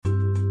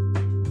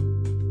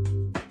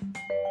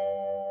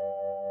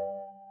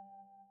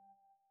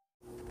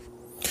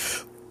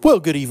Well,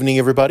 good evening,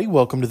 everybody.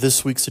 Welcome to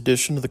this week's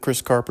edition of the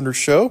Chris Carpenter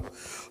Show.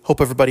 Hope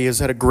everybody has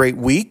had a great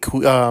week.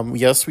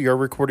 Yes, we are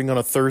recording on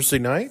a Thursday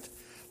night.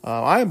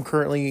 I am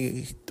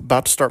currently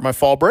about to start my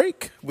fall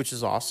break, which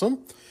is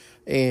awesome.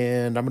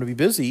 And I'm going to be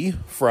busy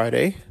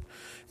Friday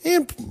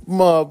and,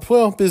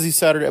 busy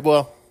Saturday.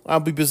 Well, I'll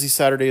be busy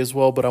Saturday as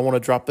well, but I want to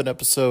drop an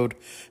episode,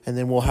 and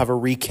then we'll have a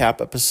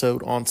recap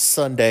episode on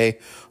Sunday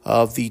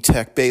of the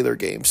Tech-Baylor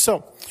game.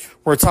 So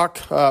we're going to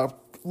talk a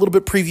little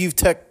bit preview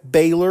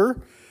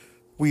Tech-Baylor.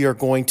 We are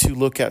going to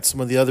look at some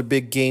of the other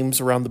big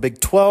games around the Big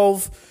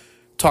 12,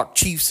 talk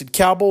Chiefs and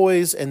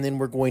Cowboys, and then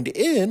we're going to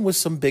end with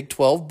some Big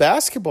 12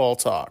 basketball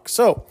talk.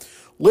 So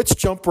let's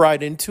jump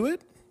right into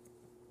it.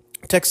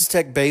 Texas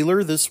Tech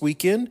Baylor this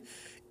weekend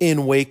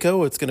in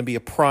Waco. It's going to be a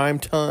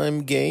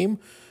primetime game,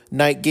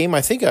 night game.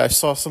 I think I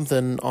saw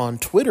something on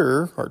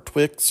Twitter or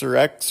Twix or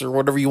X or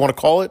whatever you want to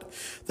call it,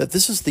 that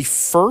this is the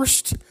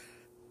first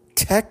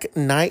Tech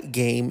night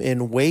game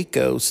in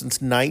Waco since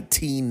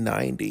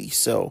 1990.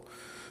 So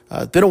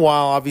it's been a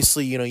while.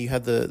 Obviously, you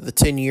had the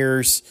 10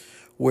 years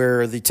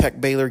where the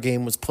Tech-Baylor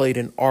game was played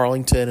in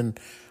Arlington, and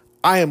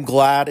I am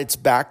glad it's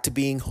back to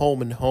being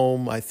home and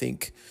home. I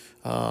think,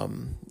 I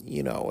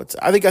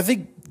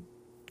think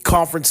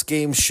conference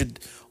games should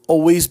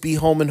always be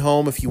home and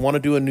home. If you want to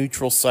do a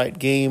neutral site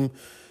game,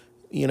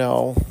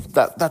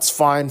 that's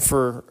fine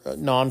for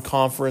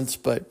non-conference,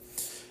 but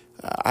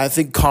I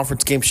think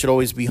conference games should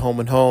always be home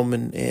and home.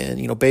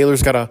 And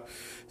Baylor's got a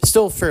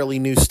still fairly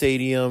new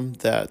stadium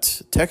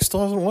that Tech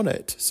still hasn't won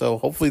it. So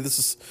hopefully this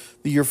is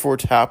the year for it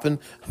to happen.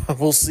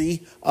 We'll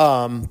see.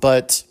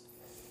 But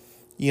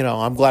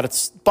I'm glad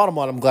bottom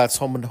line, I'm glad it's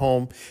home and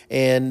home.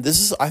 And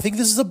I think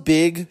this is a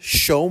big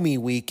show me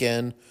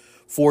weekend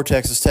for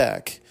Texas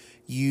Tech.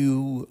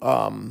 It's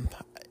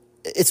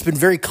been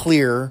very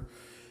clear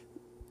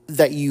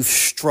that you've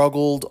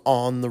struggled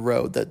on the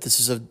road, that this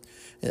is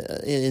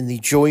in the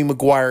Joey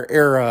McGuire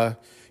era,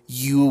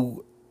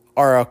 you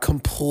are a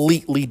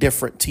completely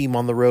different team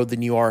on the road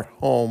than you are at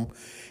home.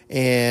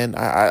 And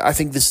I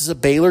think this is a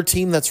Baylor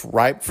team that's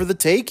ripe for the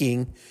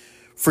taking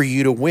for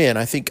you to win.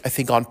 I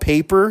think on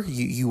paper,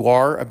 you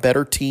are a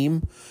better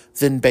team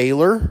than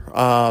Baylor.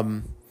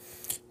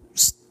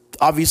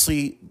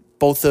 Obviously,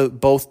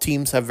 both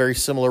teams have very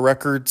similar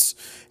records,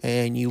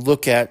 and you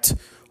look at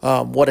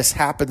what has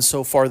happened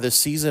so far this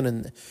season,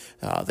 and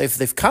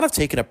they've kind of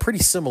taken a pretty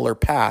similar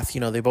path.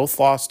 They both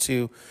lost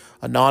to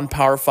a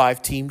non-Power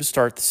 5 team to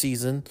start the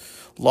season,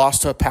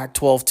 lost to a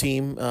Pac-12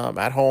 team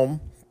at home,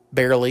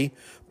 barely,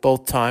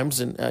 both times.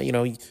 And,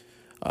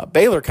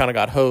 Baylor kind of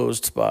got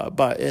hosed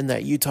but in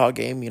that Utah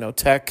game.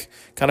 Tech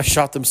kind of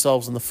shot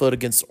themselves in the foot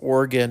against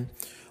Oregon.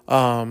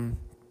 And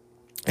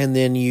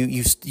then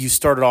you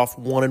started off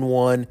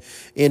 1-1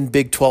 in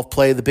Big 12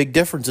 play. The big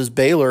difference is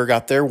Baylor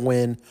got their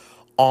win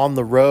on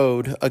the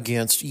road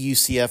against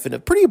UCF in a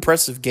pretty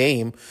impressive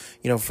game,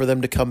 for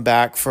them to come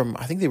back from,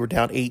 I think they were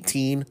down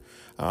 18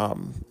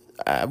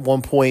 at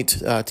one point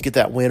to get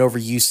that win over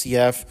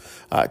UCF.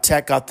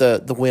 Tech got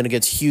the win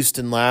against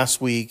Houston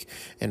last week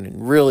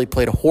and really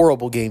played a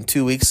horrible game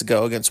 2 weeks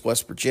ago against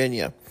West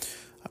Virginia.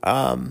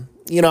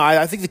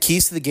 I think the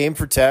keys to the game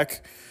for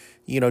Tech,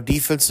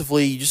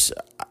 defensively,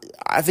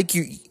 I think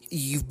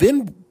you've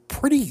been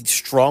pretty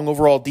strong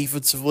overall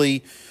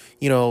defensively,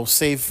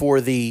 save for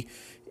the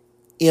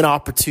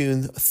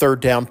inopportune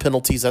third down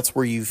penalties. That's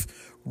where you've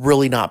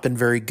really not been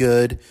very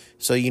good.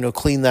 So,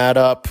 clean that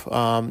up.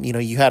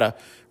 You had a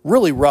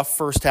really rough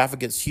first half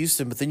against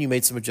Houston, but then you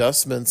made some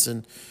adjustments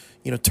and,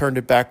 turned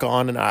it back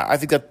on. And I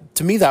think that,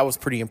 to me, that was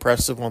pretty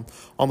impressive on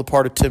the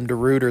part of Tim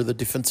DeRuyter, the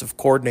defensive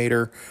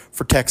coordinator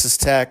for Texas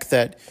Tech,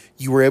 that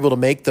you were able to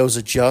make those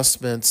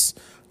adjustments.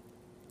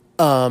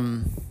 But,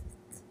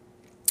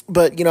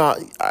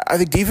 I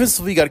think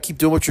defensively you got to keep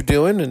doing what you're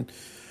doing, and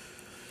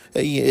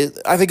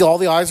I think all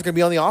the eyes are going to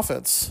be on the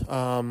offense.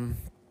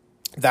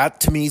 That,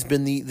 to me, has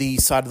been the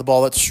side of the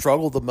ball that's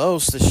struggled the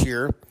most this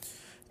year.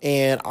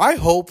 And I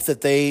hope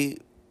that they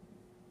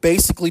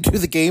basically do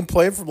the game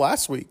plan from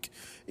last week.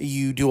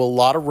 You do a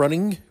lot of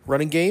running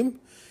game.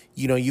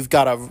 You've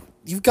got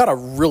a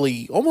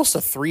really almost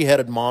a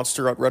three-headed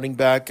monster at running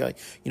back.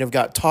 You've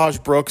got Taj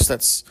Brooks.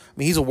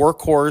 He's a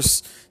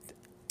workhorse,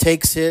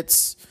 takes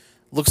hits,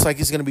 looks like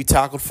he's going to be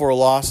tackled for a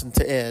loss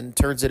and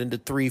turns it into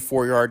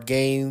 3-4 yard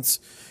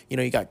gains.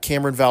 You got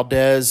Cameron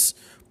Valdez,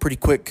 pretty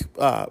quick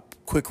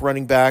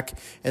running back.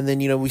 And then,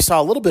 we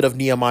saw a little bit of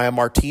Nehemiah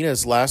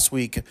Martinez last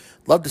week.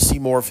 Love to see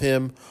more of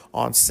him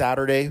on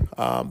Saturday.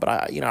 But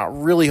I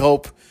really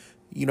hope,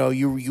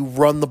 you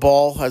run the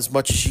ball as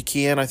much as you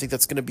can. I think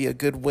that's going to be a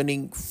good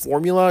winning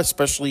formula,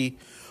 especially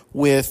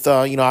with,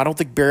 I don't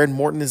think Baron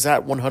Morton is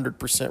at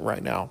 100%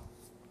 right now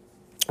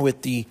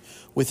with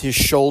his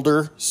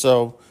shoulder.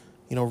 So,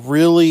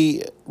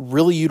 really,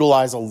 really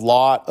utilize a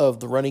lot of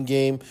the running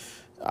game.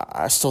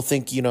 I still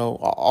think,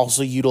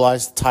 also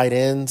utilize the tight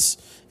ends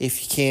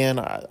if you can.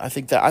 I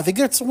think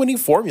that's a winning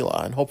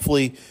formula, and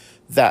hopefully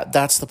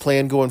that's the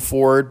plan going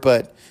forward.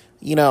 But,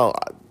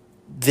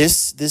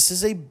 this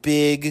is a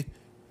big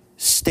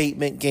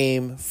statement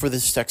game for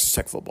this Texas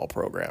Tech football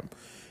program.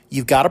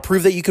 you've got to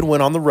prove that you can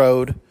win on the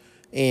road.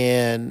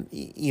 And,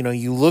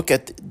 you look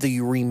at the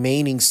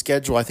remaining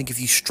schedule. I think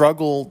if you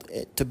struggle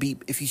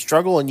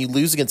and you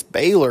lose against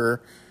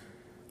Baylor,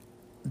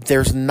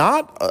 there's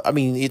not,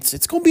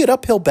 it's going to be an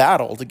uphill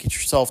battle to get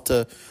yourself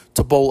to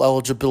bowl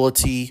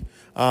eligibility.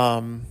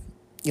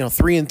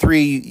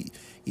 3-3,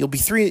 you'll be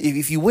three.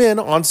 If you win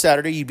on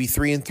Saturday, you'd be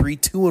 3-3,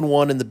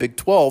 2-1 in the Big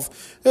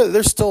 12.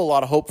 There's still a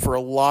lot of hope for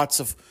lots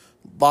of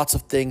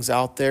things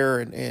out there.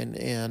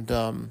 And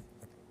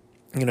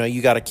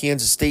you got a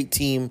Kansas State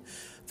team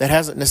that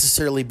hasn't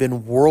necessarily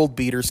been world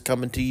beaters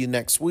coming to you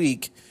next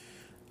week.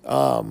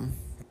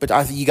 But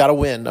I think you got to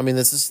win. I mean,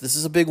 this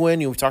is a big win.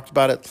 We talked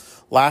about it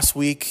last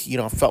week.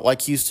 Felt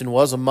like Houston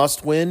was a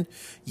must win.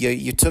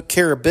 You took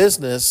care of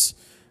business.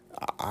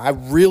 I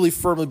really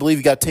firmly believe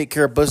you got to take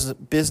care of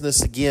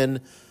business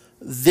again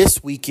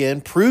this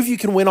weekend. Prove you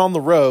can win on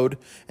the road,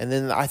 and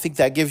then I think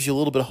that gives you a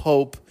little bit of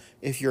hope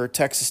if you're a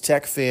Texas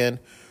Tech fan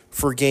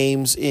for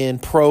games in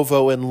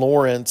Provo and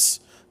Lawrence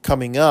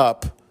coming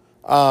up.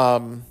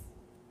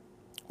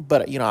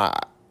 But you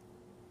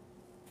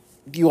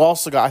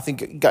also got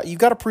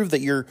to prove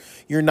that you're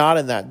not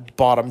in that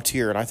bottom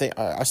tier, and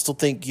I still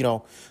think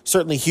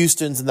certainly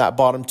Houston's in that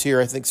bottom tier.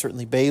 I think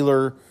certainly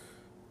Baylor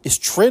is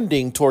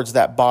trending towards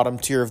that bottom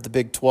tier of the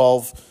Big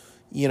 12.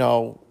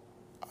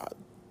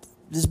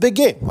 This is a big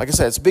game. Like I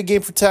said, it's a big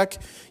game for Tech.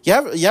 You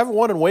haven't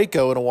won in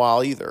Waco in a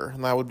while either,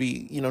 and that would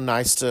be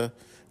nice to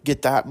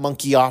get that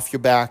monkey off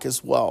your back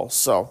as well.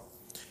 So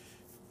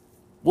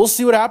we'll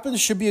see what happens.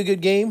 Should be a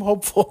good game,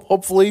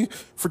 hopefully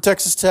for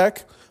Texas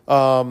Tech.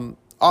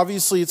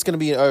 Obviously, it's going to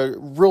be a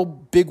real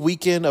big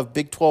weekend of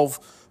Big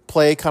 12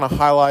 play, kind of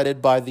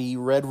highlighted by the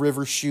Red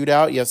River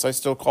Shootout. Yes, I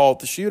still call it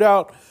the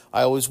Shootout.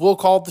 I always will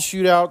call it the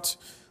Shootout.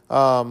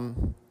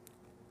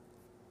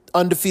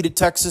 Undefeated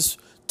Texas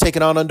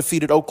taking on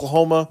undefeated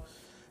Oklahoma.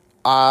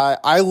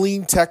 I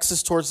lean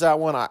Texas towards that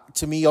one.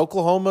 To me,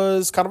 Oklahoma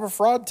is kind of a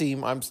fraud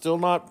team. I'm still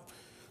not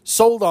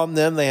sold on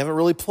them. They haven't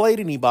really played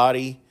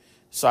anybody.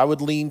 So I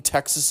would lean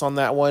Texas on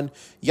that one.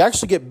 You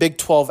actually get Big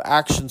 12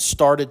 action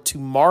started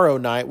tomorrow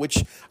night,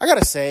 which I got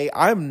to say,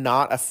 I'm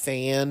not a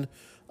fan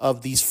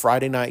of these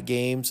Friday night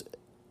games.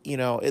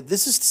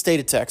 This is the state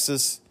of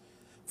Texas.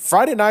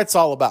 Friday night's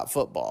all about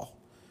football.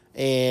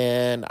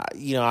 And,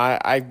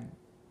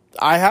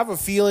 I have a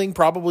feeling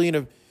probably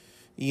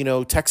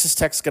Texas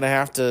Tech's going to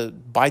have to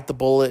bite the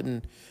bullet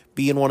and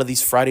be in one of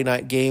these Friday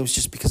night games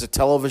just because of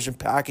television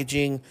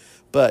packaging,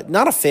 but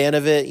not a fan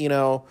of it.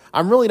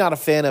 I'm really not a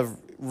fan of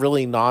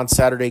really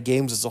non-Saturday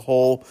games as a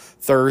whole,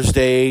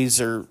 Thursdays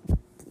or,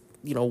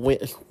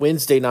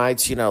 Wednesday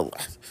nights,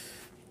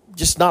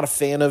 just not a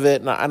fan of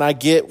it. And I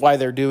get why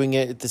they're doing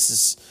it.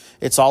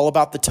 It's all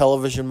about the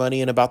television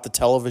money and about the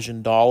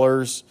television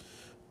dollars.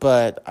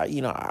 But, I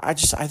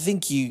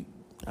think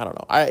I don't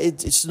know.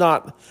 It's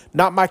not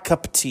my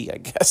cup of tea, I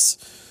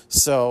guess.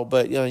 So,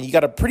 but, you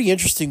got a pretty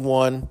interesting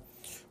one.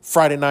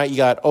 Friday night, you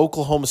got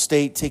Oklahoma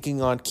State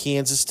taking on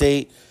Kansas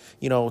State.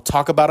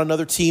 Talk about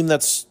another team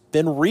that's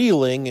been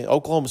reeling.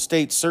 Oklahoma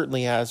State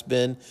certainly has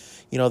been.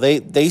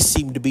 They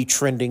seem to be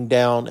trending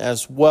down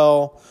as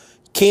well.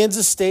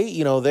 Kansas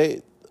State,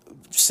 they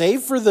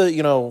save for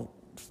the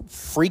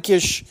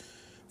freakish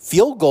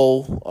field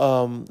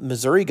goal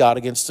Missouri got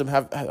against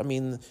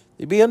them.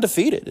 They'd be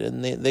undefeated,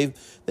 and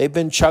they've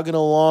been chugging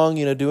along,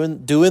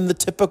 doing the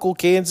typical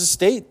Kansas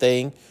State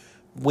thing,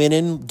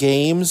 winning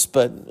games,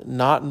 but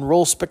not in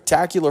real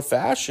spectacular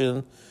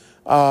fashion.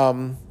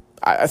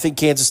 I think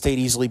Kansas State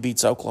easily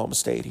beats Oklahoma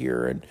State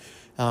here.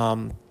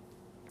 And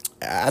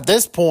at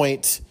this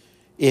point,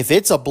 if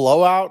it's a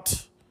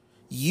blowout,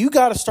 you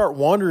got to start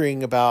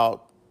wondering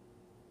about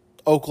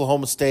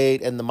Oklahoma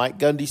State and the Mike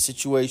Gundy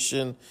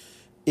situation,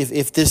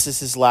 if this is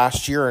his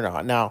last year or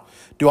not. Now,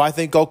 do I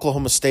think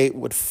Oklahoma State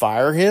would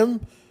fire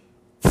him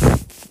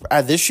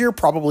this year?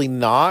 Probably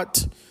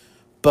not.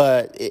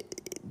 But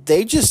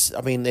it's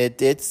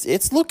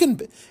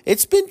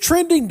been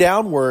trending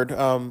downward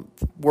for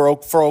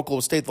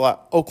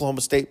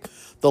Oklahoma State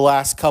the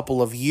last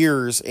couple of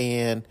years,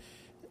 and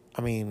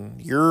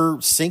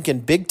you're sinking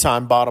big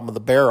time bottom of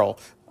the barrel.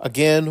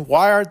 Again,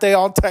 why aren't they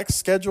on Tech's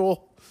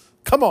schedule?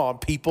 Come on,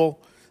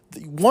 people.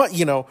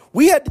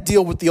 We had to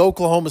deal with the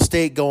Oklahoma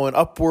State going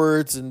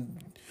upwards and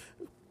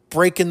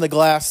breaking the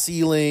glass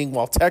ceiling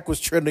while Tech was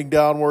trending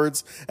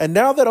downwards, and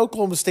now that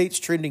Oklahoma State's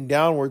trending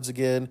downwards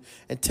again,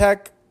 and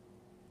Tech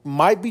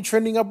might be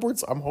trending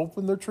upwards. I'm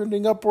hoping they're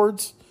trending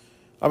upwards.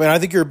 I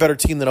think you're a better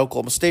team than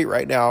Oklahoma State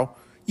right now.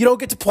 You don't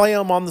get to play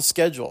them on the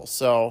schedule,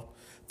 so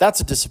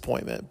that's a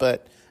disappointment.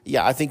 But,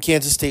 yeah, I think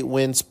Kansas State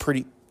wins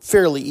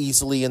fairly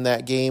easily in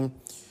that game.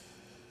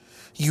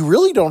 You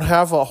really don't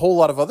have a whole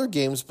lot of other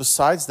games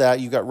besides that.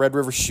 You got Red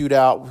River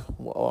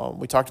Shootout.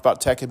 We talked about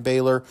Tech and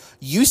Baylor.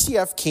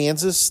 UCF,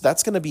 Kansas,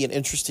 that's going to be an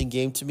interesting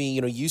game to me.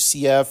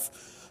 UCF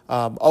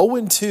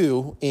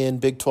 0-2 in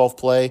Big 12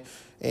 play.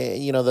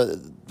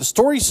 The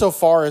story so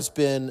far has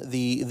been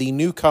the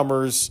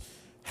newcomers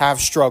have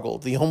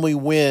struggled. The only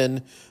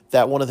win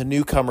that one of the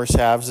newcomers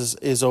has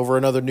is over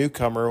another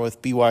newcomer,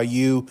 with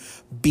BYU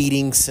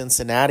beating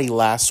Cincinnati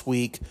last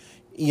week.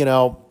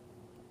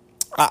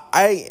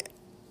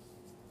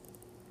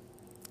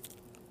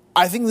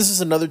 I think this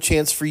is another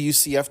chance for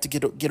UCF to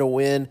get a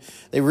win.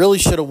 They really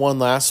should have won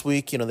last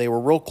week. They were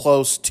real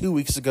close 2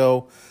 weeks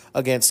ago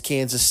against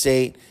Kansas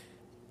State.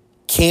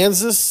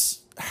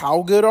 Kansas,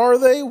 how good are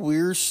they?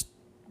 We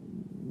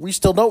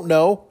still don't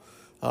know.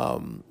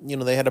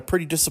 They had a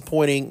pretty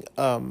disappointing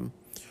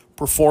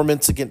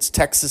performance against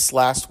Texas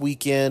last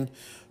weekend.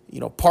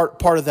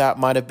 Part of that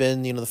might have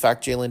been, the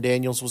fact Jalen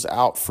Daniels was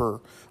out for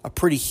a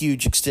pretty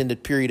huge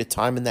extended period of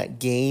time in that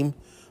game.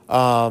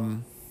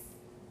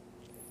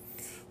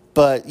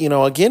 But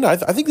again, I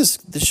think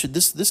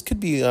this could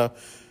be kind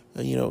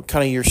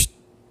of your.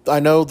 I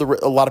know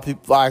a lot of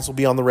people eyes will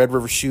be on the Red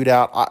River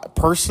Shootout.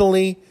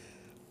 Personally,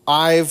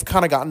 I've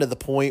kind of gotten to the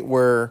point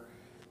where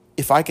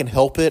if I can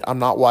help it, I'm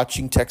not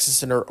watching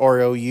Texas or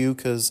OU,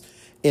 because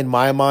in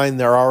my mind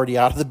they're already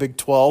out of the Big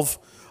 12.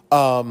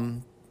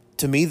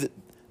 To me,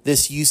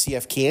 this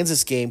UCF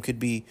Kansas game could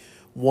be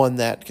one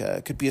that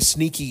could be a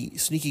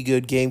sneaky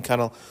good game,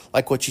 kind of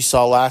like what you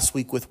saw last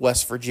week with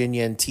West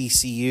Virginia and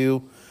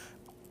TCU.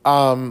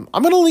 I'm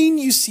going to lean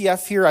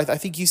UCF here. I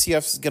think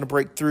UCF is going to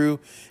break through,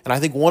 and I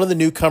think one of the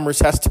newcomers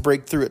has to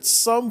break through at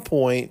some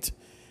point,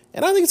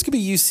 and I think it's going to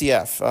be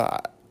UCF.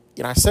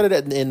 I said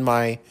it in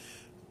my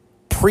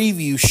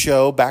preview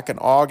show back in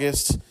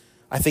August.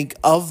 I think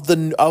of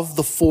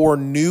the four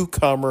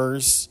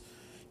newcomers,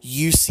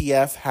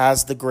 UCF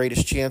has the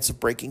greatest chance of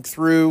breaking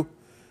through.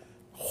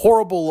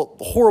 Horrible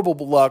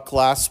luck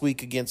last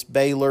week against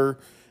Baylor,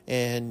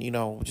 and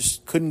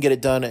just couldn't get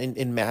it done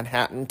in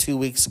Manhattan 2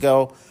 weeks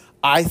ago.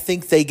 I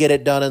think they get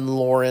it done in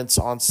Lawrence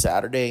on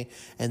Saturday,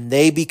 and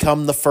they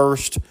become the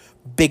first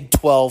Big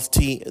 12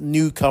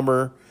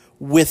 newcomer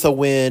with a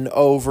win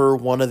over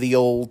one of the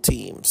old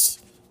teams.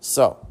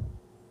 So,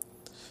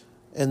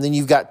 and then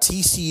you've got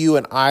TCU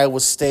and Iowa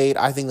State.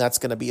 I think that's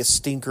going to be a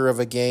stinker of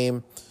a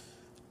game.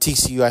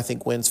 TCU, I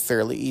think, wins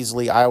fairly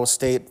easily. Iowa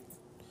State,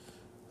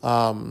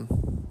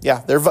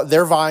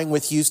 they're vying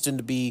with Houston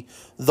to be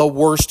the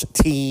worst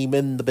team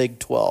in the Big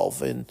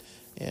 12, and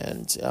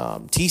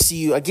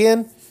TCU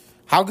again.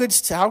 How good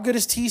is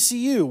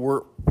TCU?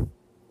 We're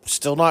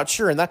still not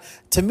sure, and that,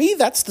 to me,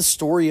 that's the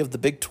story of the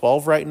Big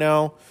 12 right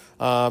now.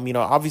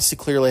 Obviously,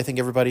 clearly, I think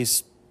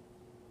everybody's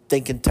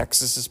thinking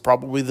Texas is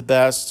probably the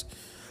best,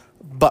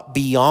 but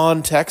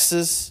beyond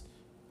Texas,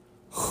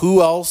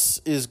 who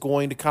else is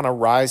going to kind of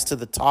rise to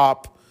the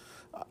top?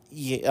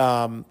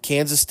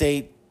 Kansas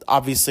State,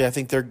 obviously, I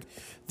think they're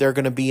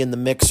going to be in the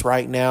mix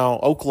right now.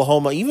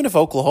 Oklahoma, even if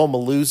Oklahoma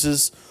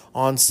loses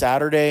on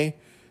Saturday,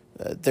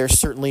 they're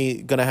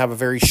certainly going to have a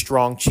very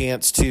strong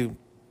chance to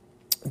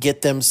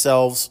get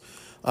themselves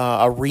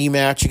a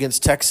rematch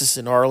against Texas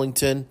in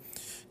Arlington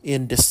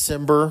in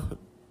December,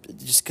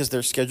 just because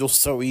their schedule's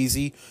so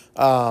easy.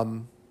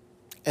 And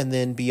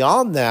then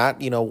beyond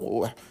that,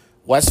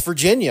 West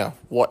Virginia.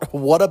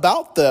 What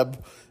about them?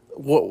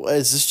 What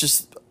is this,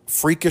 just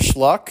freakish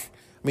luck?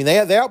 I mean,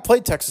 they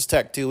outplayed Texas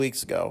Tech 2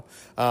 weeks ago,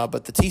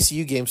 but the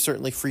TCU game,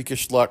 certainly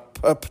freakish luck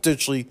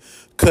potentially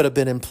could have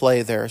been in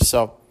play there.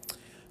 So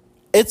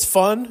it's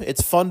fun.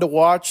 It's fun to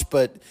watch,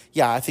 but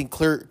yeah, I think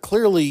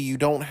clearly you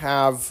don't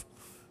have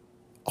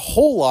a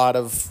whole lot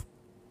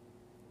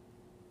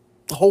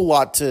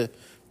to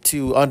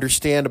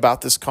understand about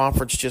this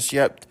conference just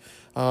yet.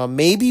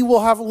 Maybe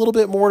we'll have a little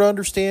bit more to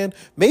understand.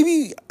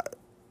 Maybe,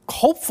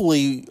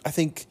 hopefully, I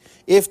think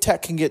if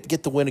Tech can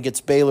get the win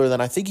against Baylor,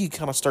 then I think you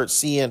kind of start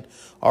seeing,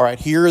 all right,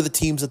 here are the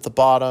teams at the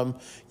bottom.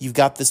 You've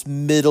got this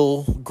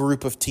middle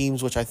group of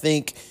teams, which I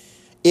think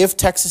if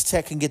Texas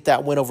Tech can get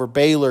that win over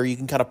Baylor, you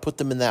can kind of put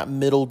them in that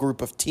middle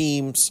group of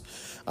teams.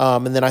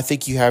 And then I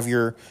think you have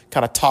your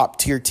kind of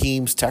top-tier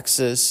teams,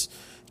 Texas.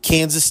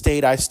 Kansas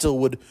State, I still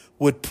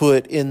would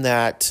put in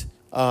that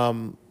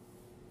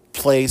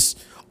place.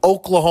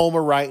 Oklahoma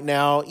right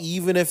now,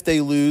 even if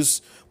they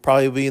lose,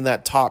 probably be in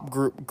that top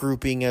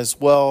grouping as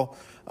well.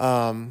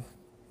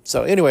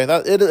 So anyway,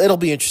 it'll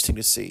be interesting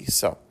to see.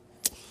 So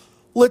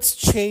let's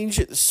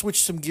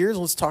switch some gears.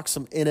 Let's talk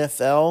some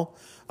NFL.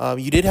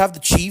 You did have the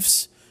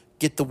Chiefs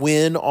get the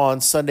win on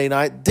Sunday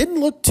night. Didn't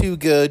look too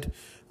good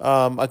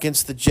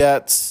against the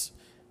Jets.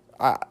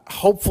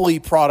 Hopefully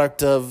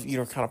product of,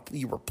 you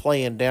were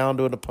playing down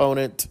to an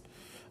opponent.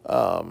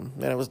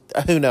 And it was,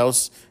 who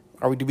knows?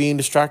 Are we being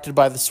distracted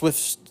by the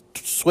Swift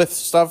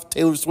stuff,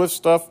 Taylor Swift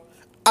stuff?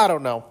 I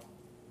don't know.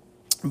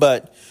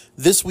 But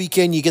this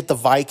weekend you get the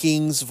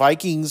Vikings.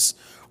 Vikings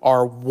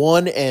are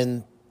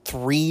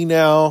 1-3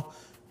 now.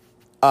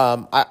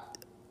 I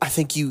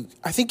think you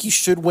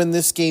should win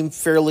this game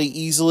fairly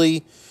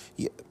easily.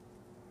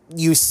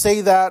 You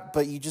say that,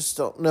 but you just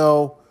don't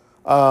know.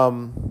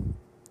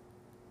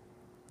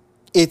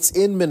 It's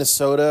in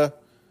Minnesota,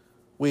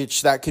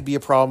 which that could be a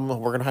problem.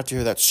 We're going to have to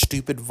hear that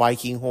stupid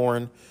Viking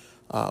horn.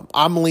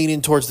 I'm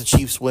leaning towards the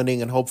Chiefs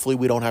winning, and hopefully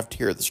we don't have to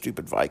hear the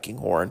stupid Viking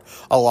horn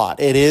a lot.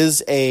 It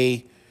is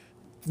a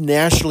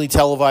nationally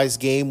televised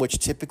game, which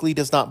typically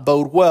does not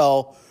bode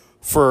well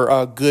for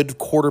a good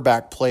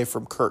quarterback play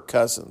from Kirk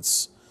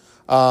Cousins.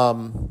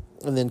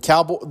 And then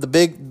the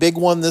big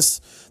one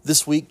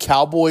this week,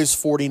 Cowboys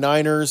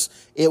 49ers.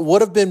 It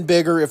would have been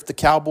bigger if the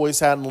Cowboys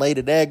hadn't laid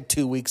an egg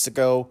 2 weeks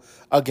ago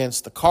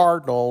against the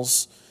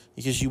Cardinals,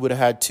 because you would have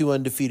had two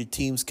undefeated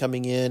teams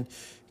coming in.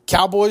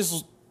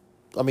 Cowboys,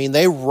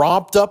 they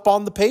romped up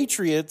on the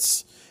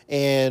Patriots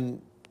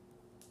and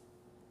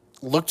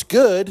looked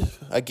good.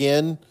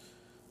 Again,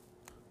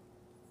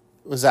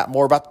 was that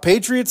more about the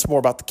Patriots, more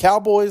about the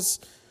Cowboys?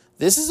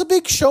 This is a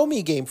big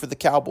show-me game for the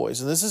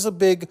Cowboys, and this is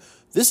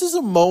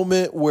a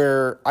moment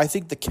where I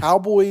think the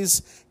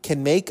Cowboys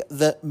can make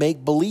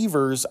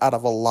believers out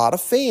of a lot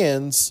of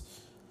fans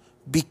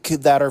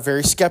that are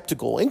very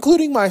skeptical,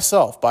 including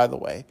myself, by the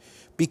way,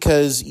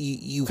 because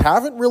you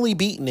haven't really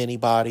beaten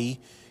anybody.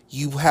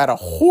 You had a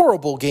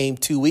horrible game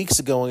 2 weeks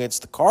ago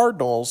against the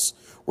Cardinals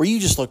where you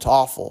just looked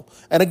awful,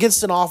 and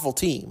against an awful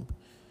team.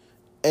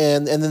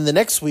 And then the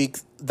next week,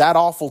 that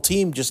awful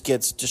team just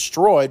gets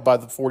destroyed by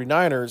the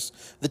 49ers,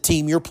 the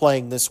team you're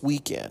playing this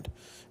weekend.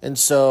 And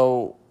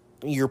so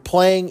you're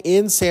playing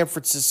in San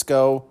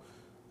Francisco.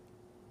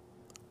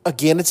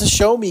 Again, it's a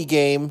show-me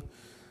game.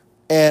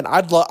 And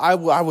I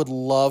would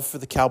love for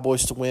the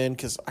Cowboys to win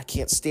because I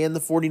can't stand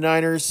the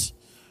 49ers.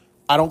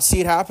 I don't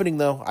see it happening,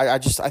 though. I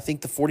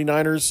think the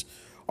 49ers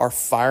are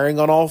firing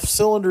on all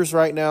cylinders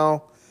right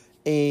now.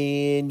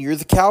 And you're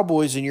the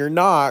Cowboys and you're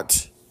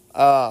not.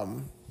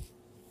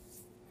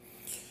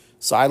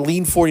 So I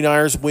lean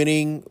 49ers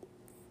winning.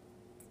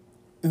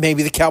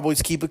 Maybe the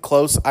Cowboys keep it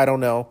close. I don't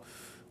know.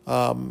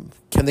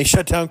 Can they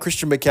shut down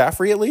Christian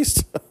McCaffrey at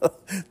least?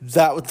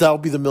 That'll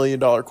be the $1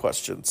 million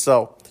question.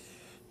 So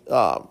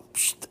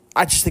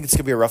I just think it's going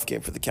to be a rough game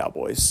for the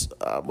Cowboys,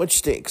 which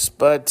stinks.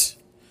 But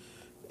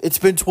it's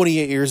been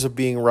 28 years of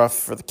being rough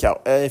for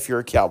if you're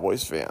a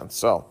Cowboys fan.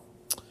 So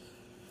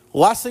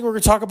last thing we're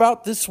going to talk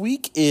about this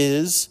week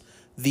is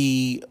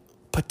the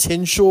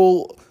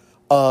potential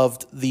of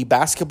the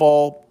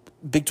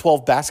Big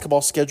 12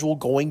 basketball schedule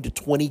going to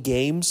 20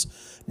 games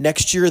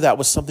next year. That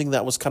was something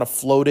that was kind of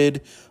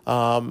floated.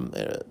 I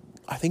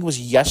think it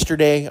was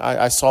yesterday.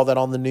 I saw that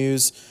on the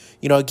news.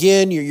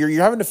 Again, you're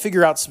having to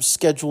figure out some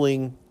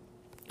scheduling.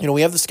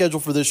 We have the schedule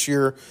for this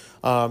year.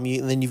 And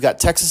then you've got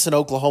Texas and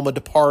Oklahoma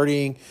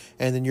departing,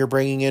 and then you're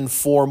bringing in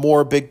 4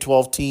 more Big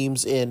 12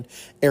 teams in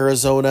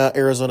Arizona,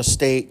 Arizona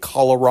State,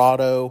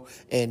 Colorado,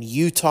 and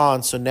Utah.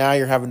 And so now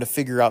you're having to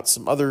figure out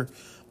some other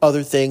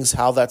things,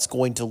 how that's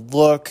going to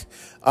look.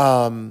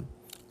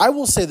 I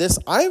will say this: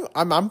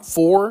 I'm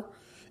for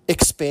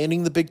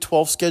expanding the Big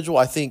 12 schedule.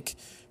 I think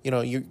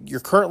you're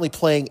currently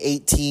playing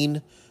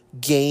 18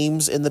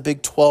 games in the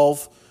Big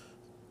 12.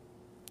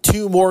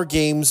 2 more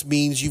games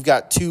means you've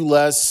got 2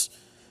 less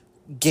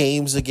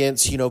games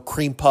against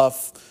cream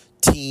puff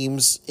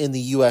teams in the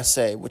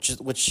USA, which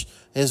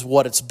is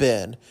what it's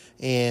been.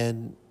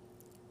 And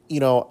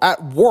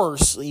at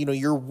worst,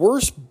 your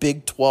worst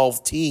Big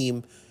 12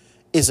 team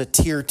is a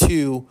tier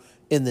 2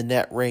 in the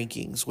net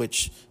rankings,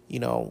 which,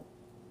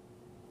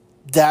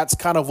 that's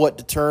kind of what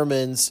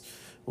determines,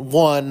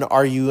 one,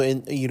 are you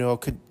going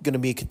to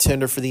be a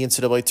contender for the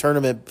NCAA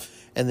tournament?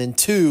 And then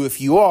 2, if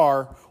you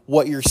are,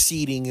 what your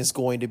seeding is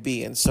going to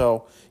be. And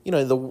so,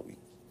 the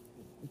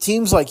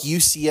teams like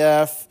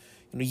UCF,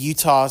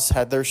 Utah's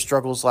had their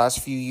struggles last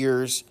few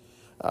years.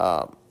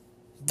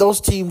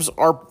 Those teams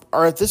are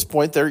at this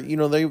point,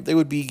 they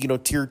would be,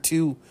 tier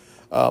 2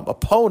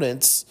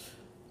 opponents.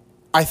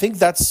 I think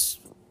that's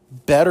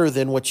better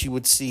than what you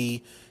would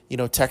see,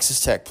 Texas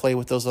Tech play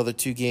with those other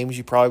 2 games.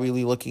 You'd probably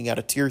be looking at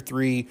a tier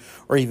 3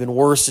 or even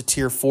worse, a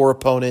tier 4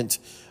 opponent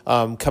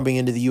coming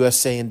into the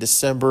USA in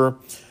December.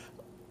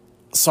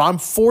 So I'm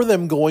for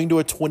them going to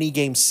a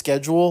 20-game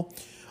schedule.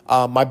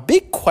 My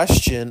big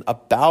question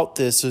about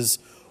this is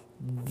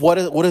what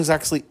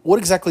exactly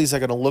is that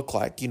going to look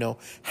like?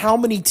 How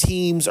many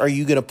teams are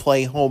you going to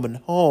play home and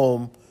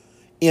home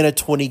in a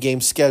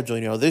 20-game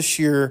schedule? This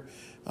year,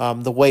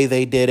 the way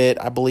they did it,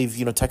 I believe,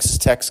 Texas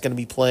Tech's going to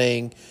be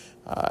playing,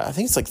 I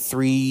think it's like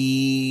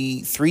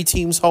three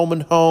teams home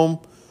and home.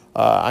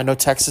 I know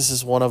Texas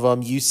is one of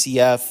them.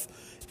 UCF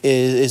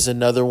is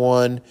another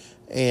one.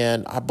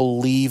 And I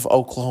believe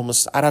Oklahoma,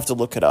 I'd have to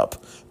look it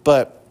up.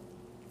 But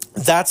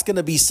that's going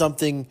to be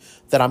something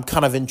that I'm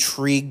kind of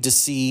intrigued to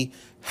see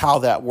how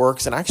that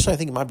works. And actually, I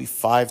think it might be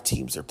 5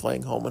 teams they're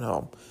playing home and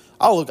home.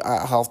 I'll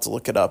have to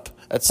look it up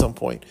at some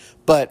point.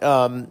 But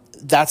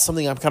that's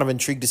something I'm kind of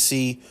intrigued to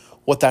see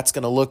what that's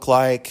going to look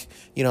like.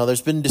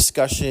 There's been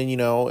discussion,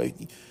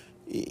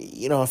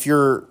 if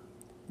you're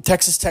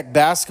Texas Tech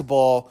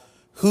basketball,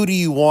 who do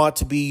you want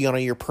to be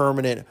your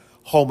permanent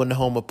home and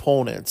home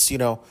opponents?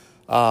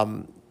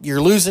 You're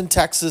losing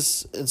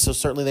Texas, and so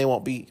certainly they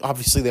won't be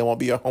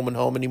a home and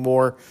home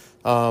anymore.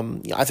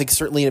 I think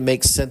certainly it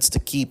makes sense to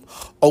keep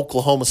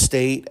Oklahoma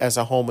State as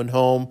a home and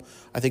home.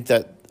 I think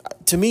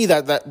that, to me,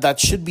 that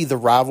should be the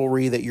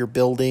rivalry that you're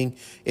building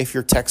if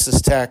you're Texas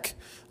Tech.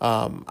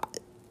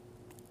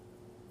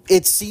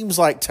 It seems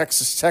like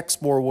Texas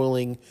Tech's more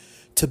willing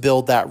to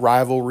build that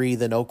rivalry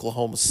than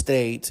Oklahoma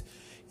State.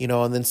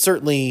 And then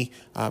certainly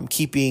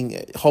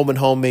keeping home and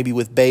home maybe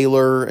with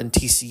Baylor and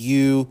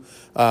TCU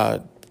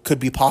could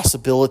be a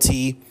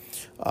possibility.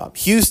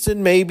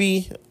 Houston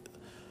maybe,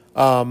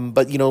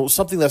 but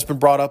something that's been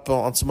brought up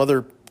on some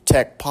other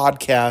Tech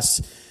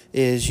podcasts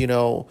is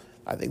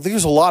I think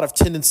there's a lot of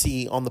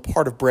tendency on the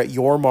part of Brett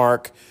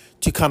Yormark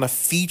to kind of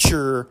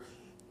feature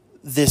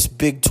this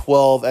Big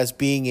 12 as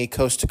being a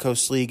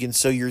coast-to-coast league. And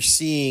so you're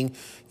seeing,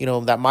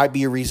 that might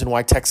be a reason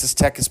why Texas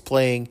Tech is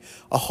playing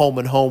a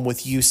home-and-home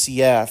with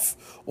UCF,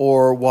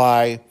 or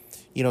why,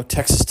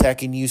 Texas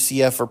Tech and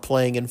UCF are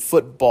playing in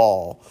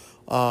football.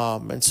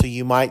 And so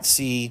you might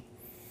see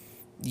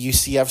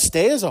UCF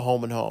stay as a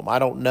home-and-home. I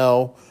don't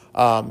know.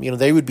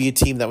 They would be a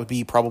team that would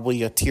be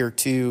probably a Tier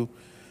 2,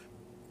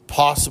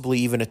 possibly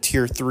even a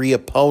Tier 3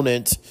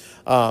 opponent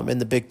in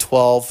the Big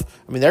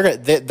 12. I mean,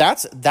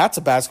 that's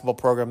a basketball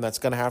program that's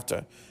going to have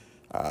to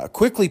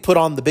quickly put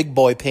on the big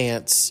boy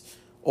pants,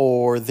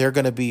 or they're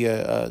going to be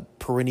a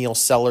perennial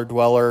cellar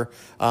dweller.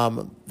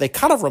 They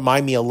kind of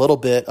remind me a little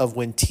bit of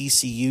when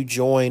TCU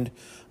joined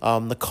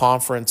the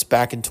conference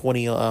back in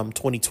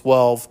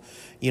 2012.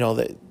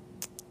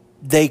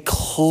 They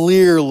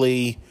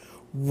clearly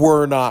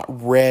were not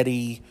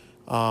ready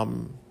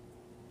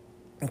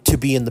to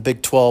be in the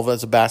Big 12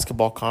 as a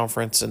basketball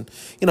conference. And,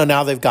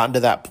 now they've gotten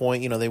to that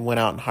point. They went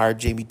out and hired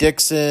Jamie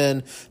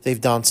Dixon.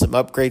 They've done some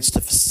upgrades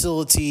to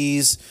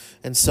facilities.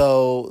 And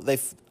so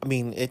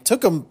it took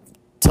them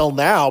till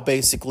now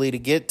basically to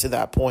get to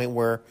that point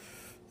where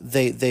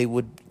they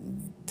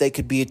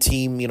could be a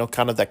team,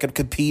 kind of that could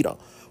compete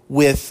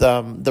with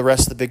the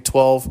rest of the Big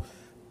 12.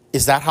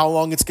 Is that how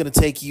long it's going to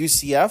take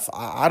UCF?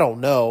 I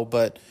don't know,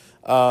 but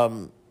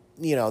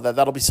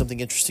that'll be something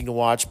interesting to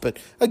watch. But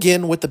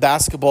again, with the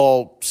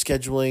basketball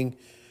scheduling,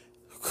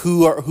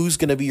 who's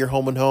going to be your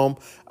home and home?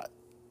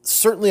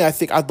 Certainly, I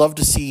think I'd love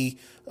to see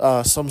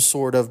some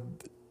sort of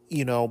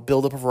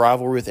build up of a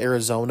rivalry with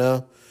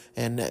Arizona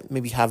and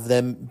maybe have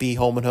them be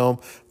home and home.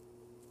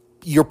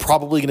 You're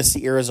probably going to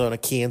see Arizona,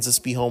 Kansas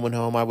be home and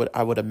home. I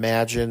would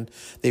imagine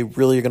they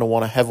really are going to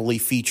want to heavily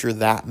feature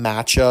that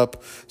matchup.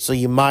 So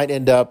you might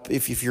end up,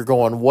 if you're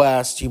going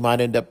west, you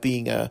might end up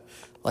being a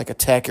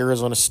Tech,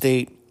 Arizona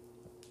State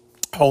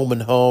home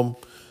and home,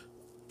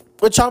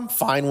 which I'm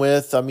fine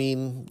with. I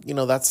mean,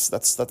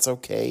 that's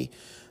okay.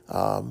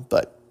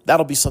 But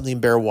that'll be something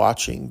bear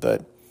watching.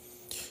 But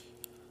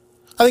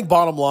I think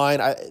bottom line,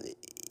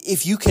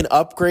 if you can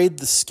upgrade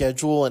the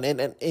schedule,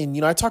 and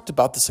I talked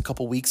about this a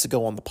couple weeks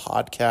ago on the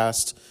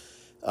podcast,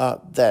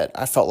 that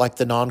I felt like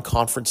the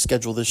non-conference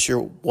schedule this year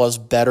was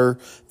better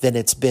than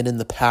it's been in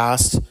the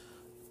past.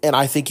 And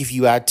I think if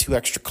you add 2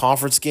 extra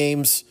conference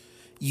games,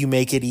 you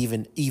make it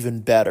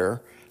even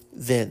better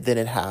than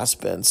it has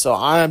been. So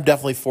I am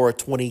definitely for a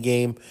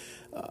 20-game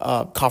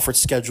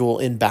conference schedule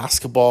in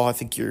basketball. I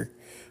think you're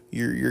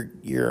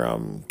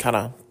kind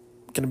of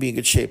going to be in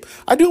good shape.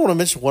 I do want to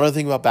mention one other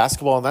thing about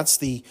basketball, and that's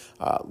the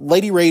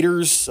Lady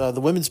Raiders. The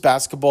women's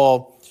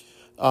basketball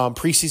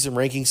preseason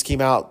rankings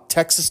came out.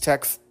 Texas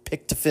Tech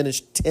picked to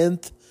finish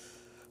 10th.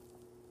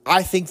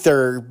 I think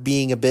they're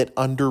being a bit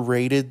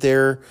underrated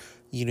there.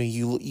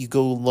 You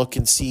go look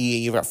and see,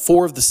 you've got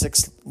 4 of the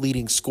 6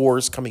 leading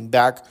scorers coming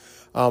back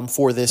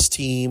for this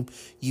team.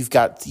 You've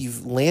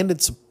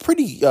landed some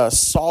pretty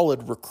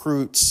solid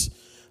recruits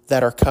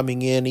that are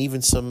coming in,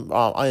 even some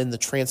in the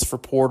transfer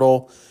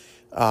portal.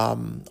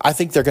 I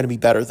think they're going to be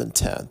better than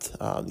 10th.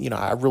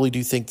 I really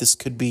do think this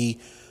could be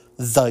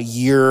the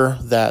year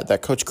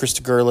that Coach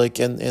Krista Gerlich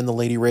and the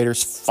Lady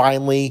Raiders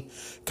finally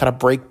kind of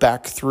break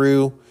back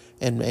through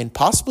and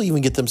possibly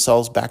even get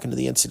themselves back into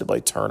the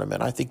NCAA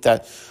tournament. I think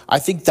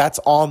that's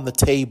on the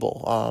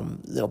table.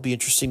 It'll be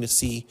interesting to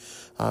see.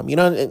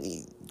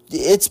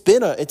 It's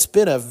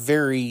been a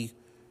very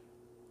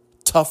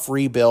tough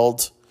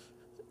rebuild.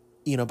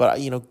 But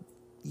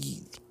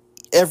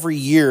every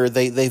year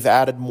they've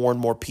added more and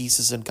more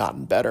pieces and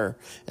gotten better,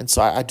 and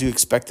so I do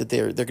expect that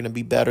they're going to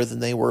be better than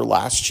they were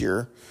last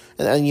year.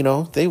 And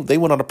they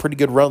went on a pretty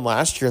good run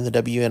last year in the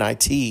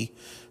WNIT,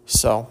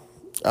 so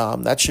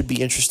that should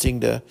be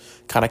interesting to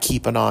kind of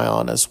keep an eye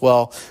on as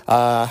well.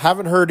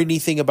 Haven't heard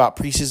anything about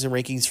preseason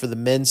rankings for the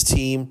men's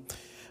team.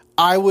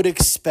 I would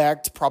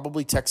expect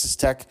probably Texas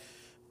Tech,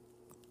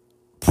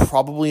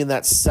 probably in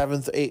that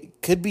 7th, 8th,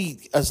 could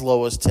be as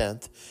low as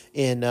 10th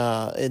in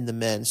the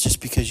men's,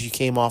 just because you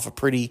came off a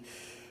pretty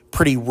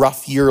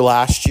rough year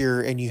last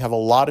year, and you have a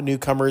lot of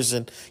newcomers.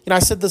 And I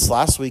said this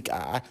last week.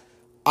 I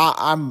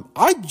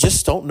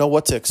just don't know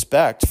what to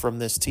expect from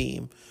this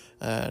team,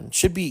 and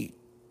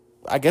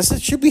I guess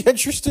it should be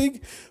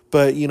interesting.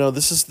 But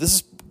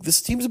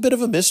this team's a bit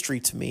of a mystery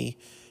to me.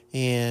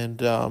 And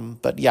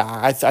but yeah,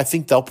 I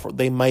think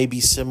they may be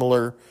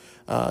similar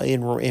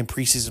in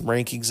preseason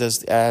rankings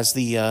as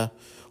the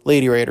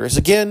Lady Raiders.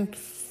 Again,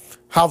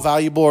 how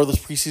valuable are those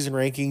preseason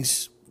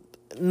rankings?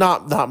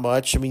 Not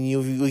much. I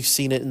mean, we've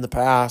seen it in the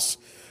past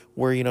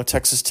where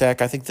Texas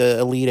Tech, I think the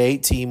Elite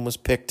 8 team was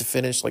picked to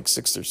finish like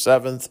 6th or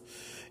 7th.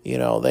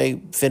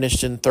 They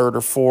finished in 3rd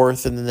or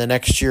 4th, and then the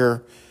next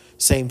year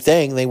same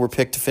thing. They were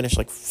picked to finish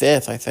like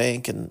 5th, I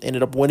think, and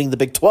ended up winning the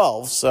Big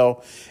 12.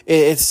 So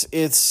it's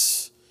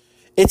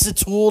a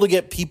tool to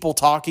get people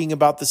talking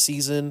about the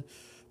season,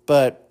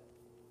 but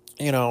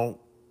I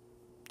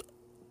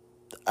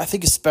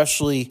think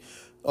especially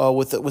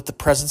with the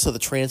presence of the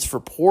transfer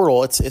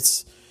portal,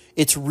 it's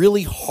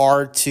really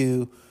hard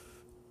to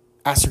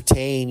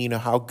ascertain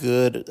how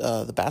good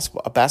a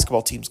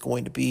basketball team's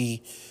going to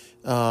be,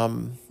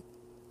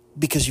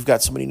 because you've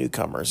got so many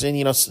newcomers.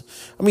 And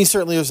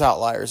certainly there's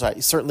outliers.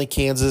 Certainly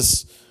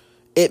Kansas,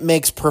 it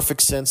makes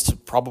perfect sense to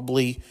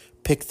probably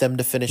pick them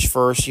to finish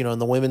first. On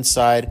the women's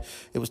side,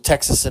 it was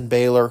Texas and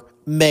Baylor.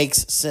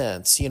 Makes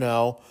sense,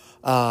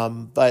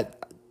 but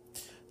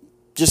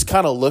just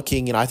kind of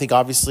looking, I think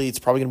obviously it's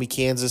probably going to be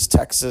Kansas,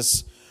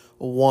 Texas,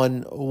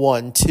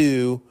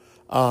 1-2,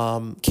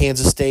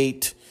 Kansas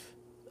State.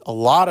 A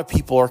lot of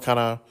people are kind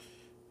of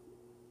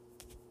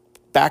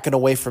backing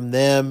away from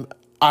them.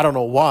 I don't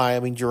know why.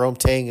 Jerome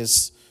Tang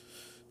has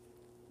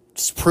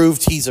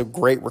proved he's a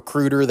great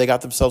recruiter. They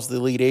got themselves to the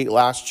Elite Eight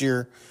last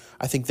year.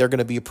 I think they're going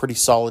to be a pretty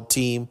solid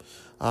team.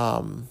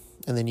 And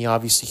then,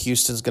 obviously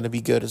Houston's going to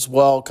be good as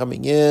well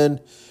coming in.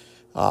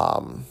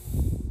 But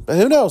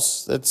who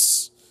knows?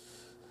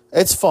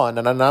 It's fun,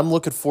 and I'm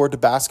looking forward to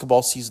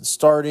basketball season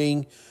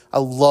starting. I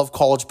love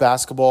college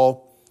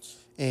basketball,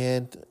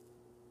 and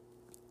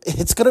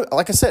it's gonna,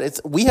 like I said,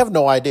 we have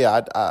no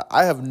idea.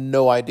 I have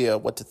no idea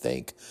what to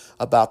think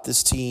about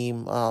this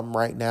team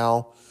right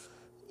now.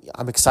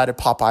 I'm excited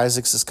Pop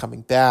Isaacs is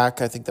coming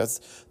back. I think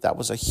that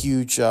was a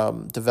huge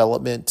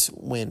development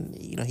when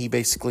he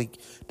basically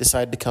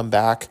decided to come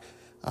back.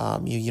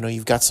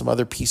 You've got some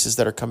other pieces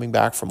that are coming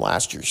back from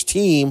last year's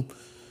team,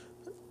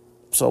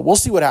 so we'll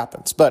see what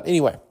happens. But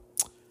anyway,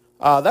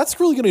 that's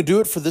really going to do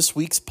it for this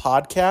week's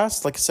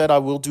podcast. Like I said, I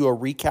will do a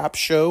recap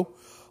show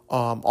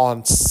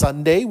on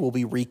Sunday. We'll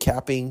be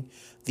recapping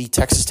the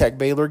Texas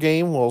Tech-Baylor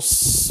game. We'll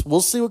see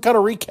what kind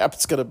of recap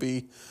it's going to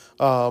be.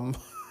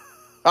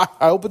 I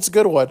hope it's a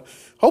good one.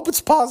 Hope it's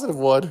a positive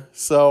one.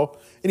 So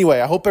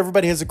anyway, I hope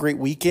everybody has a great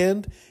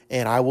weekend,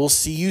 and I will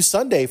see you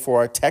Sunday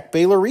for a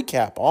Tech-Baylor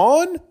recap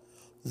on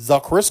The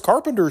Chris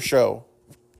Carpenter Show.